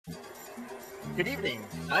Good evening.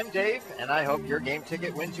 I'm Dave, and I hope your game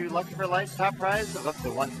ticket wins you Lucky for Life's top prize of up to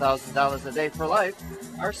 $1,000 a day for life,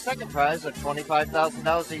 our second prize of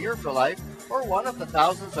 $25,000 a year for life, or one of the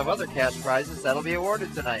thousands of other cash prizes that'll be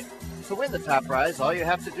awarded tonight. To win the top prize, all you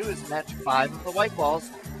have to do is match 5 of the white balls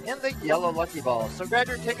and the yellow lucky ball. So grab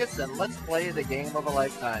your tickets and let's play the game of a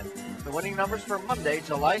lifetime. The winning numbers for Monday,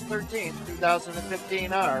 July 13th,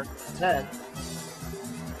 2015 are 10,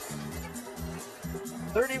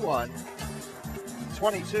 31,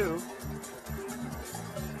 22,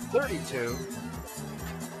 32,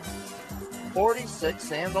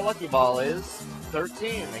 46, and the lucky ball is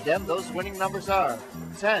 13. Again, those winning numbers are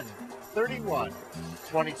 10, 31,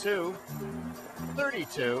 22,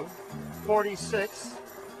 32, 46,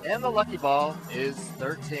 and the lucky ball is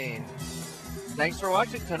 13. Thanks for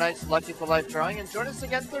watching tonight's Lucky for Life drawing, and join us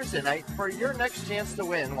again Thursday night for your next chance to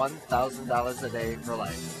win $1,000 a day for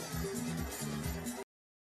life.